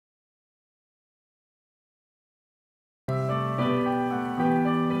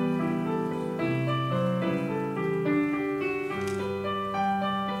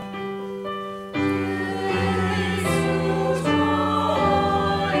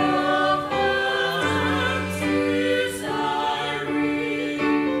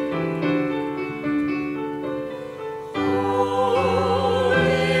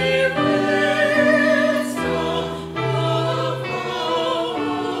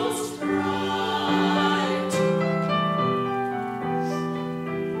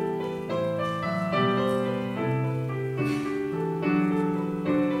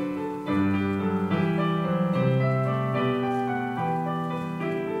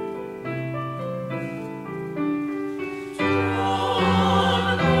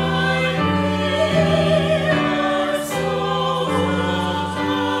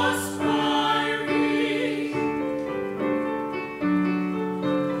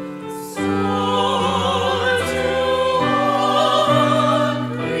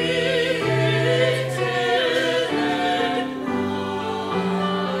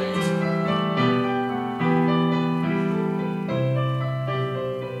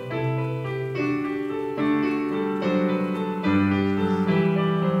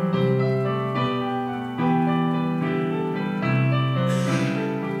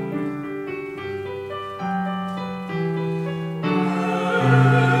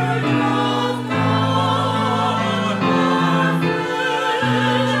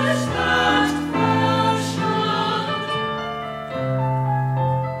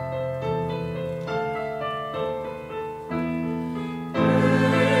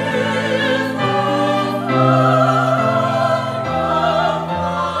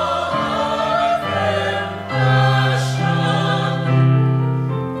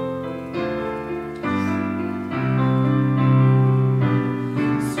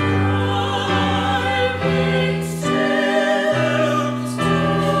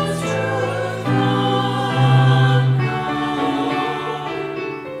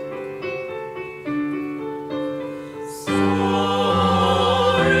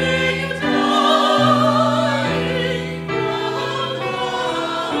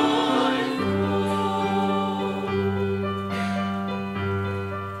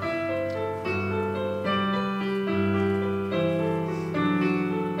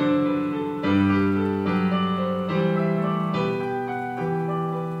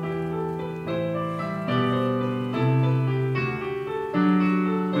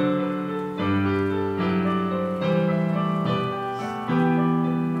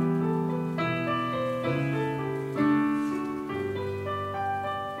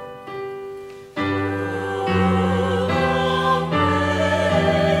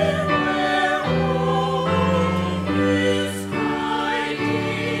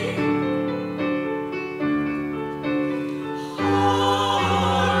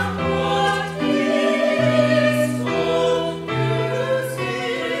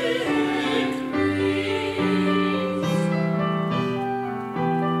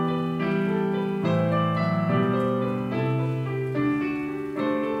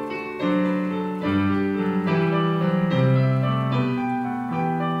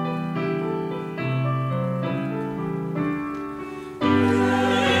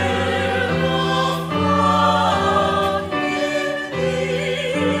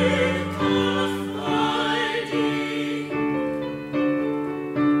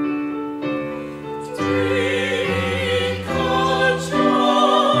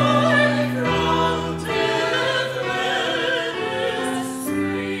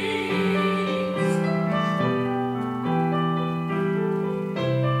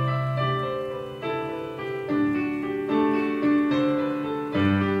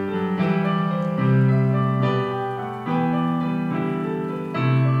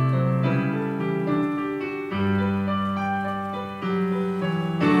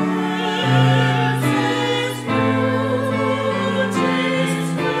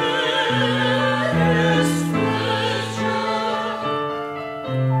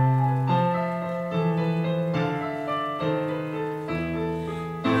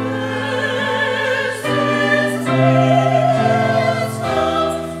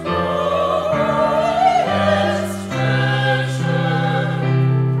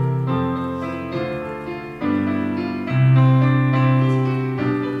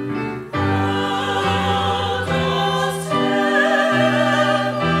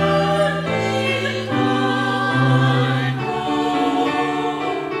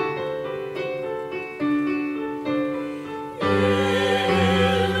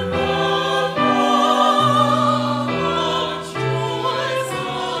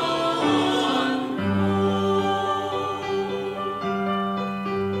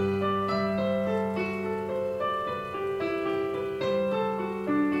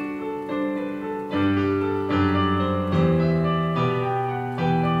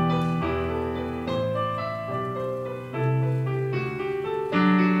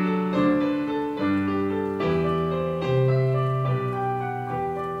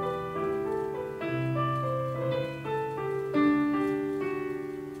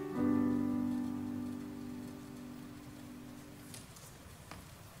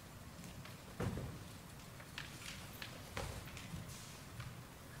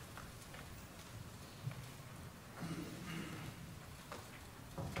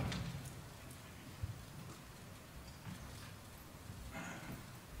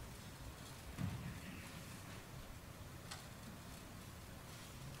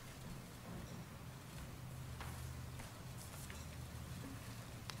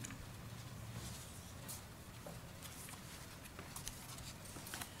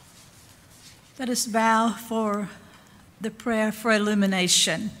Let us bow for the prayer for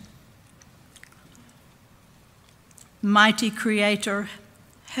illumination. Mighty Creator,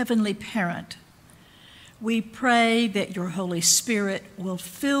 Heavenly Parent, we pray that your Holy Spirit will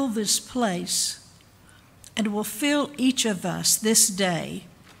fill this place and will fill each of us this day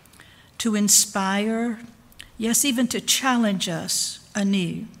to inspire, yes, even to challenge us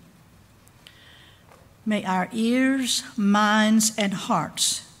anew. May our ears, minds, and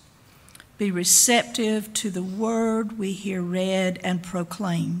hearts be receptive to the word we hear read and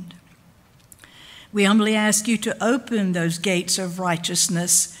proclaimed. We humbly ask you to open those gates of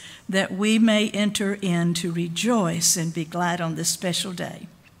righteousness that we may enter in to rejoice and be glad on this special day.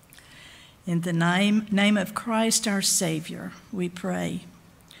 In the name of Christ our Savior, we pray.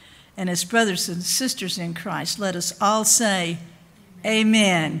 And as brothers and sisters in Christ, let us all say,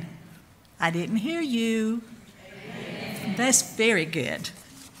 Amen. I didn't hear you. Amen. That's very good.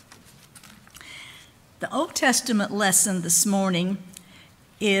 The Old Testament lesson this morning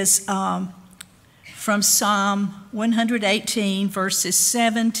is from Psalm 118, verses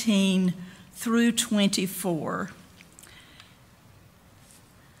 17 through 24.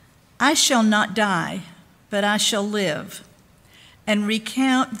 I shall not die, but I shall live, and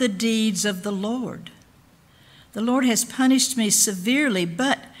recount the deeds of the Lord. The Lord has punished me severely,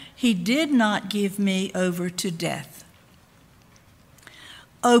 but he did not give me over to death.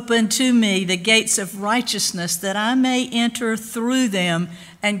 Open to me the gates of righteousness, that I may enter through them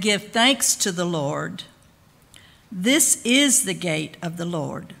and give thanks to the Lord. This is the gate of the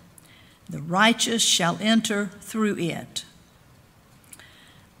Lord. The righteous shall enter through it.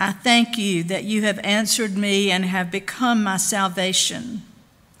 I thank you that you have answered me and have become my salvation.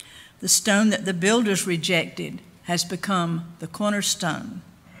 The stone that the builders rejected has become the cornerstone.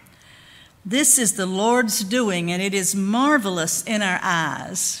 This is the Lord's doing, and it is marvelous in our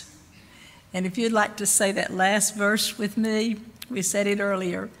eyes. And if you'd like to say that last verse with me, we said it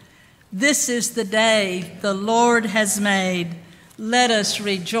earlier. This is the day the Lord has made. Let us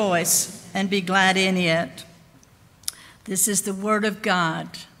rejoice and be glad in it. This is the word of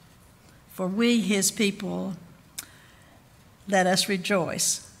God. For we, his people, let us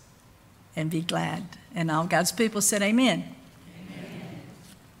rejoice and be glad. And all God's people said amen.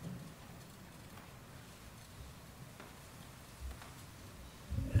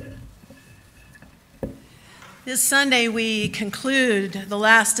 This Sunday, we conclude the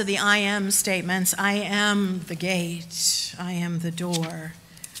last of the I am statements. I am the gate. I am the door.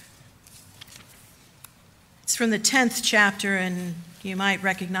 It's from the 10th chapter, and you might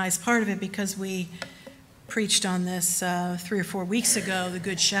recognize part of it because we preached on this 3 or 4 weeks ago, the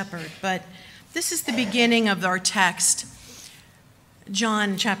Good Shepherd. But this is the beginning of our text,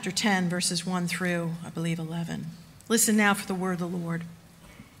 John chapter 10, verses 1 through, I believe, 11. Listen now for the word of the Lord.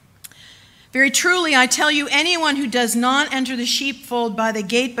 Very truly, I tell you, anyone who does not enter the sheepfold by the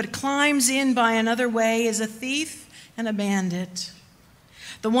gate but climbs in by another way is a thief and a bandit.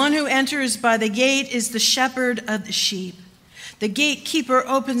 The one who enters by the gate is the shepherd of the sheep. The gatekeeper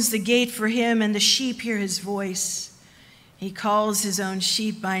opens the gate for him, and the sheep hear his voice. He calls his own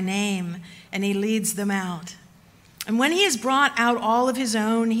sheep by name, and he leads them out. And when he has brought out all of his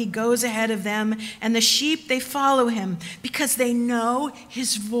own, he goes ahead of them, and the sheep, they follow him because they know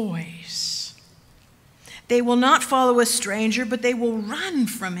his voice. They will not follow a stranger, but they will run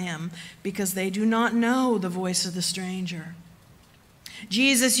from him because they do not know the voice of the stranger.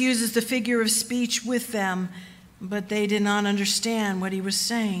 Jesus uses the figure of speech with them, but they did not understand what he was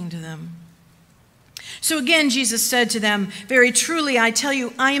saying to them. So again, Jesus said to them, very truly, I tell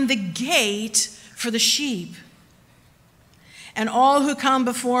you, I am the gate for the sheep. And all who come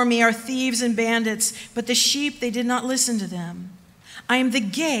before me are thieves and bandits, but the sheep, they did not listen to them. I am the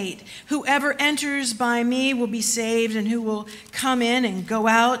gate. Whoever enters by me will be saved, and who will come in and go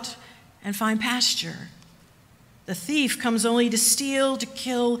out and find pasture. The thief comes only to steal, to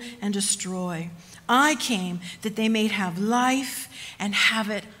kill, and destroy. I came that they may have life and have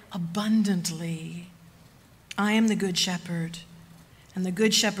it abundantly. I am the good shepherd, and the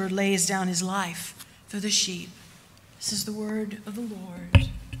good shepherd lays down his life for the sheep. This is the word of the Lord.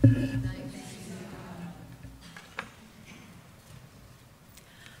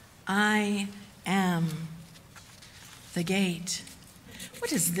 I am the gate. What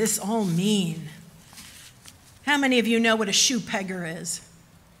does this all mean? How many of you know what a shoe pegger is?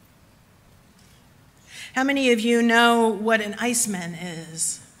 How many of you know what an iceman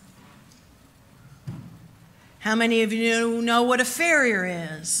is? How many of you know what a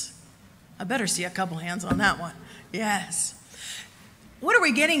farrier is? I better see a couple hands on that one. Yes. what are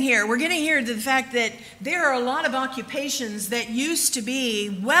we getting here? We're getting here to the fact that there are a lot of occupations that used to be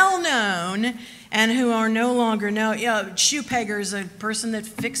well known and who are no longer known. Shoe pegger is a person that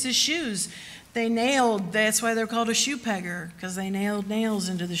fixes shoes. That's why they're called a shoe pegger, because they nailed nails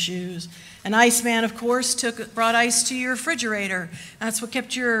into the shoes. An iceman, of course, brought ice to your refrigerator. That's what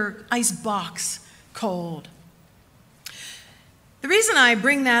kept your ice box cold. The reason I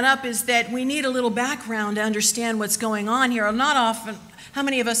bring that up is that we need a little background to understand what's going on here. Not often, how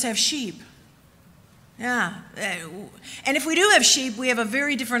many of us have sheep? Yeah. And if we do have sheep, we have a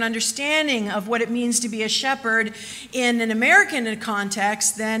very different understanding of what it means to be a shepherd in an American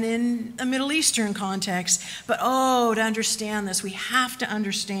context than in a Middle Eastern context. But to understand this, we have to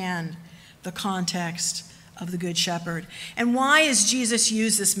understand the context of the Good Shepherd. And why does Jesus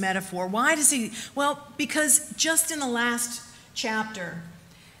use this metaphor? Why does he? Well, because just in the last chapter,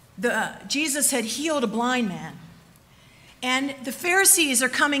 Jesus had healed a blind man. And the Pharisees are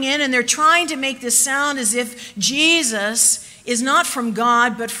coming in and they're trying to make this sound as if Jesus is not from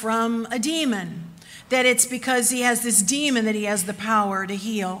God but from a demon. That it's because he has this demon that he has the power to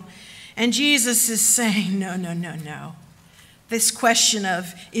heal. And Jesus is saying, no. This question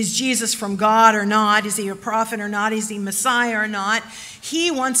of, is Jesus from God or not? Is he a prophet or not? Is he Messiah or not? He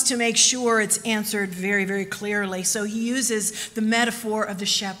wants to make sure it's answered very, very clearly. So he uses the metaphor of the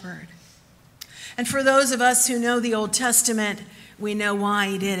shepherd. And for those of us who know the Old Testament, we know why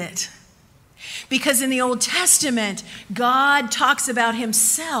he did it. Because in the Old Testament, God talks about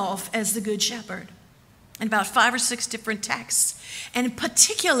himself as the Good Shepherd in about 5 or 6 different texts, and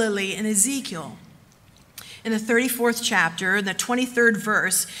particularly in Ezekiel. In the 34th chapter, in the 23rd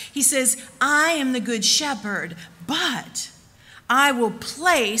verse, he says, I am the Good Shepherd, but I will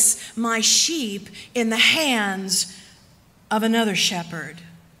place my sheep in the hands of another shepherd.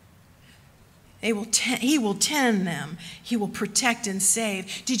 He will tend them. He will protect and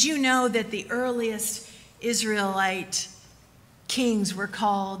save. Did you know that the earliest Israelite kings were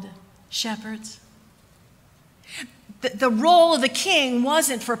called shepherds? The role of the king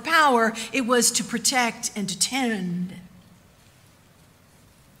wasn't for power. It was to protect and to tend.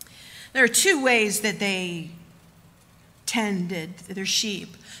 There are 2 ways that they tended their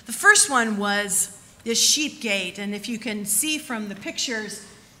sheep. The first one was this sheep gate. And if you can see from the pictures,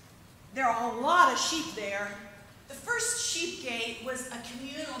 there are a lot of sheep there. The first sheep gate was a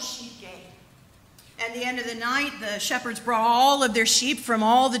communal sheep gate. At the end of the night, the shepherds brought all of their sheep from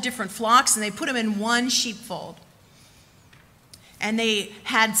all the different flocks, and they put them in one sheepfold. And they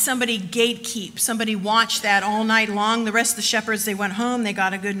had somebody gatekeep. Somebody watched that all night long. The rest of the shepherds, they went home, they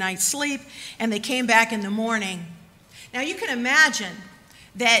got a good night's sleep, and they came back in the morning. Now, you can imagine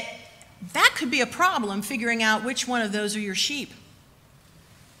that could be a problem, figuring out which one of those are your sheep.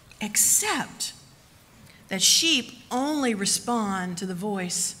 Except that sheep only respond to the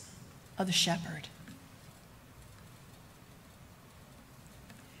voice of the shepherd.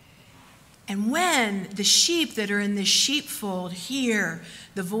 And when the sheep that are in this sheepfold hear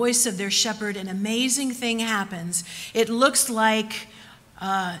the voice of their shepherd, an amazing thing happens. It looks like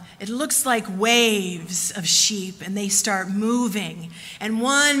waves of sheep, and they start moving. And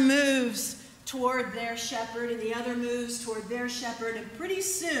one moves toward their shepherd, and the other moves toward their shepherd, and pretty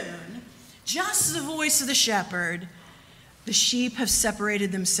soon, just the voice of the shepherd, the sheep have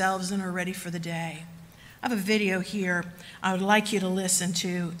separated themselves and are ready for the day. I have a video here I would like you to listen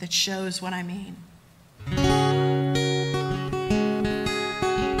to that shows what I mean.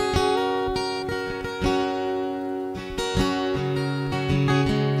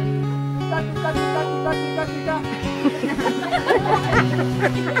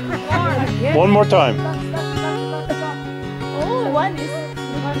 One more time. Oh, one is.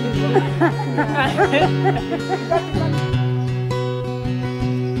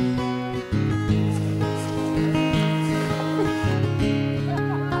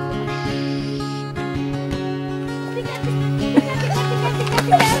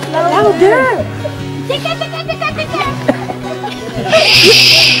 Louder! Tika, tika, tika, tika!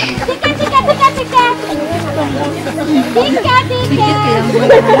 Tika, tika, tika, tika! Tika, tika!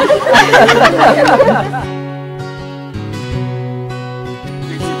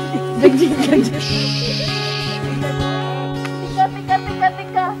 Tika, tika,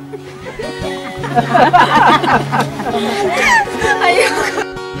 tika! Ayoko!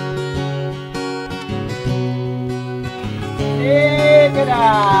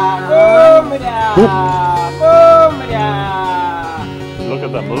 Look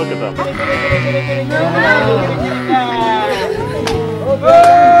at them, look at them.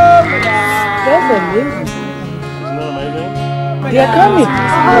 That's amazing. Isn't that amazing? They are coming.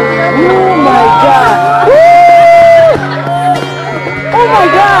 Oh my God. Woo! Oh my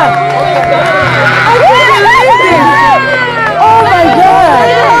God! I can't believe this! Oh my God!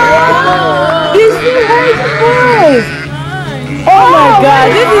 Did she heard the voice? Oh my God!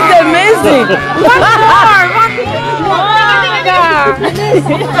 This is amazing! One more!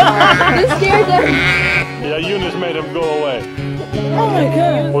 You scared them. Yeah, Eunice made him go away. Oh my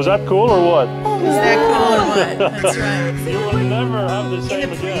God! Was that cool or what? Is that cool or what? That's right. You will never have the In same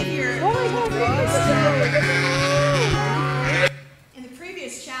the again. In the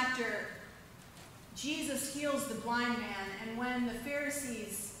previous chapter, Jesus heals the blind man, and when the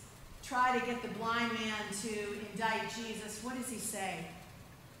Pharisees try to get the blind man to indict Jesus, what does he say?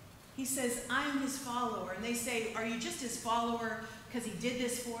 He says, I am his follower. And they say, are you just his follower because he did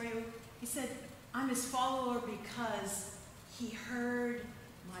this for you? He said, I'm his follower because he heard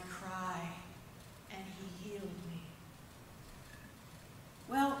my cry and he healed me.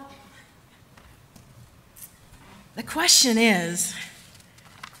 Well, the question is,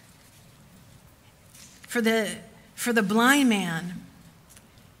 for the blind man,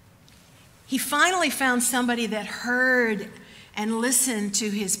 he finally found somebody that heard and listened to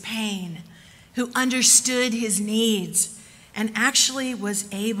his pain, who understood his needs, and actually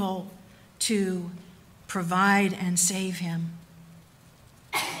was able to provide and save him.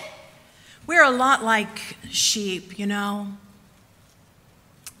 We're a lot like sheep, you know.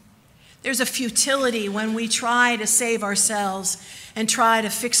 There's a futility when we try to save ourselves and try to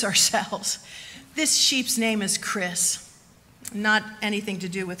fix ourselves. This sheep's name is Chris. Not anything to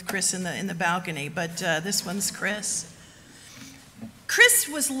do with Chris in the balcony, but this one's Chris. Chris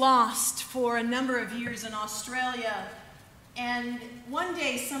was lost for a number of years in Australia, and one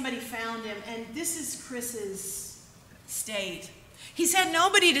day somebody found him, and this is Chris's state. He's had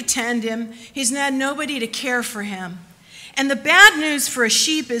nobody to tend him. He's had nobody to care for him. And the bad news for a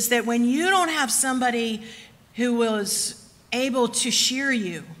sheep is that when you don't have somebody who was able to shear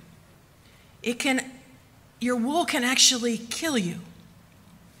you, your wool can actually kill you.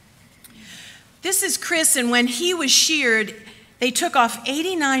 This is Chris, and when he was sheared, they took off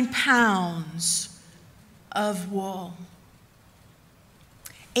 89 pounds of wool.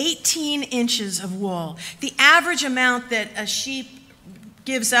 18 inches of wool. The average amount that a sheep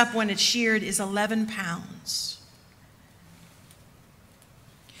gives up when it's sheared is 11 pounds.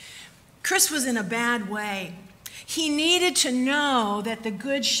 Chris was in a bad way. He needed to know that the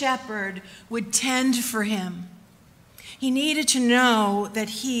Good Shepherd would tend for him. He needed to know that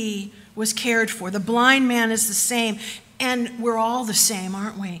he was cared for. The blind man is the same, and we're all the same,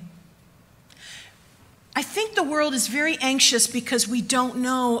 aren't we? I think the world is very anxious because we don't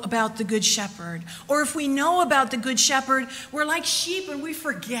know about the Good Shepherd. Or if we know about the Good Shepherd, we're like sheep and we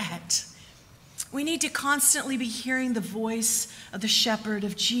forget. We need to constantly be hearing the voice of the shepherd,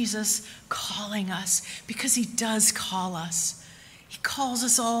 of Jesus, calling us, because he does call us. He calls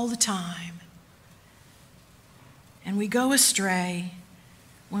us all the time. And we go astray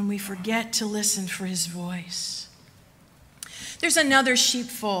when we forget to listen for his voice. There's another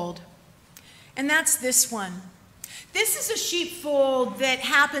sheepfold, and that's this one. This is a sheepfold that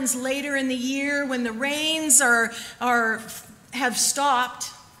happens later in the year when the rains have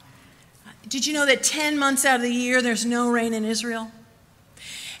stopped. Did you know that 10 months out of the year there's no rain in Israel?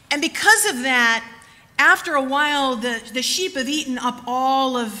 And because of that, after a while, the sheep have eaten up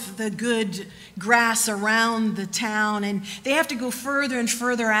all of the good grass around the town, and they have to go further and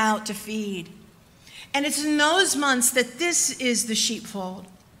further out to feed. And it's in those months that this is the sheepfold.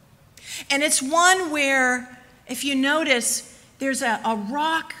 And it's one where, if you notice, there's a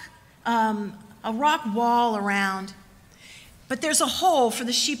rock wall around, but there's a hole for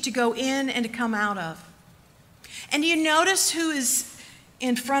the sheep to go in and to come out of. And you notice who is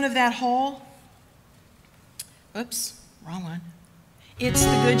in front of that hole? Whoops, wrong one. It's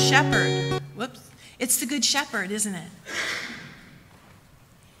the Good Shepherd. Whoops. It's the Good Shepherd, isn't it?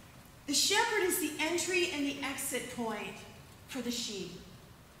 The shepherd is the entry and the exit point for the sheep.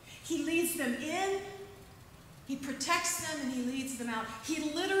 He leads them in, he protects them, and he leads them out.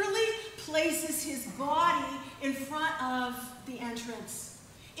 He literally places his body in front of the entrance.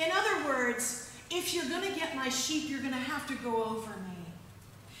 In other words, if you're going to get my sheep, you're going to have to go over me.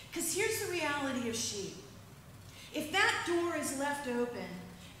 Because here's the reality of sheep. If that door is left open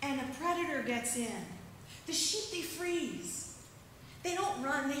and a predator gets in, the sheep, they freeze. They don't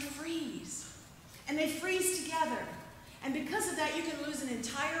run, they freeze. And they freeze together. And because of that, you can lose an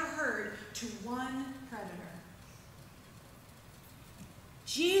entire herd to one predator.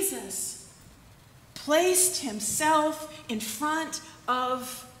 Jesus placed himself in front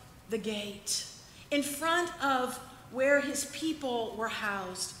of the gate, in front of where his people were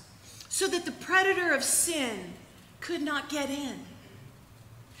housed, so that the predator of sin could not get in.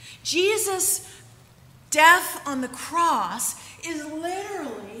 Jesus' death on the cross is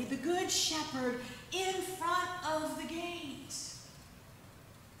literally the Good Shepherd in front of the gate.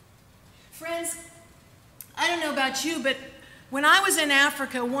 Friends, I don't know about you, but when I was in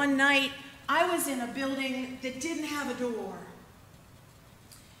Africa one night, I was in a building that didn't have a door.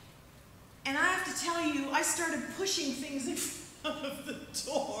 And I have to tell you, I started pushing things in front of the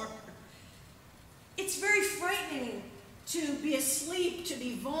door. It's very frightening to be asleep, to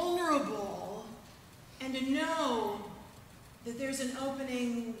be vulnerable, and to know that there's an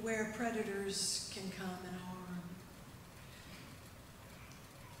opening where predators can come and harm.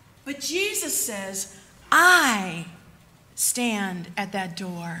 But Jesus says, I stand at that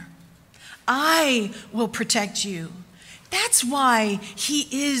door. I will protect you. That's why he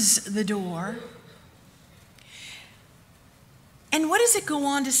is the door. And what does it go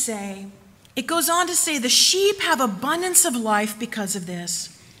on to say? It goes on to say, the sheep have abundance of life because of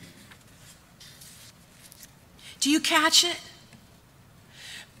this. Do you catch it?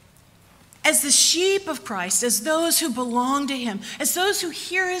 As the sheep of Christ, as those who belong to him, as those who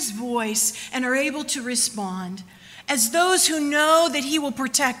hear his voice and are able to respond, as those who know that he will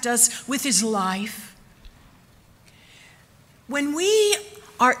protect us with his life, when we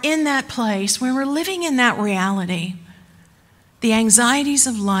are in that place, when we're living in that reality, the anxieties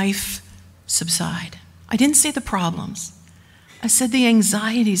of life subside. I didn't say the problems. I said the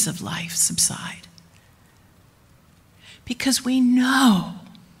anxieties of life subside. Because we know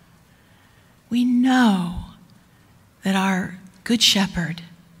that our Good Shepherd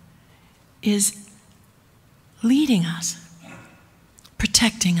is leading us,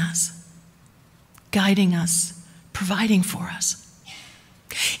 protecting us, guiding us, providing for us.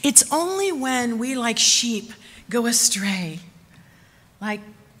 It's only when we, like sheep, go astray, like,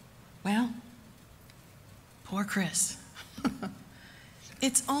 well, poor Chris.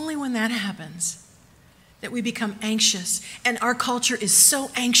 It's only when that happens that we become anxious. And our culture is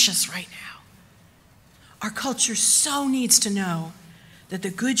so anxious right now. Our culture so needs to know that the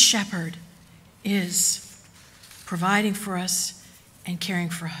Good Shepherd is providing for us and caring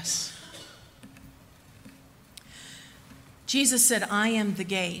for us. Jesus said, I am the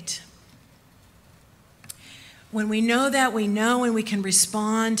gate. When we know that, we know and we can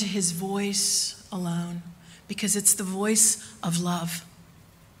respond to his voice alone, because it's the voice of love.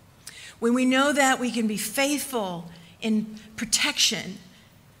 When we know that, we can be faithful in protection.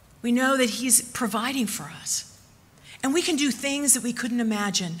 We know that he's providing for us. And we can do things that we couldn't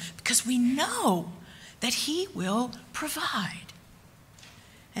imagine because we know that he will provide.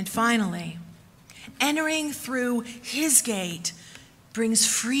 And finally, entering through his gate brings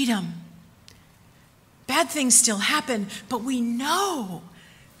freedom. Bad things still happen, but we know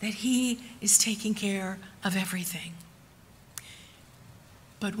that he is taking care of everything.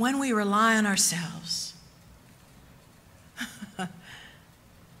 But when we rely on ourselves,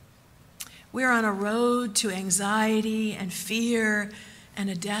 we're on a road to anxiety and fear and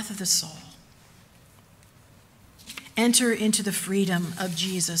a death of the soul. Enter into the freedom of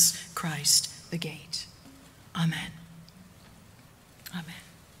Jesus Christ, the gate. Amen. Amen.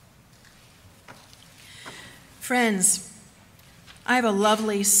 Friends, I have a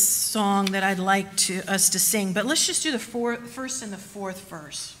lovely song that I'd like us to sing, but let's just do the first and the fourth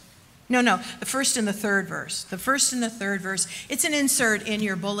verse. No, the first and the third verse. The first and the third verse. It's an insert in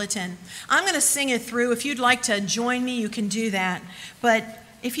your bulletin. I'm going to sing it through. If you'd like to join me, you can do that. But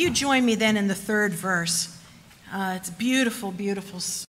if you join me then in the third verse, it's a beautiful, beautiful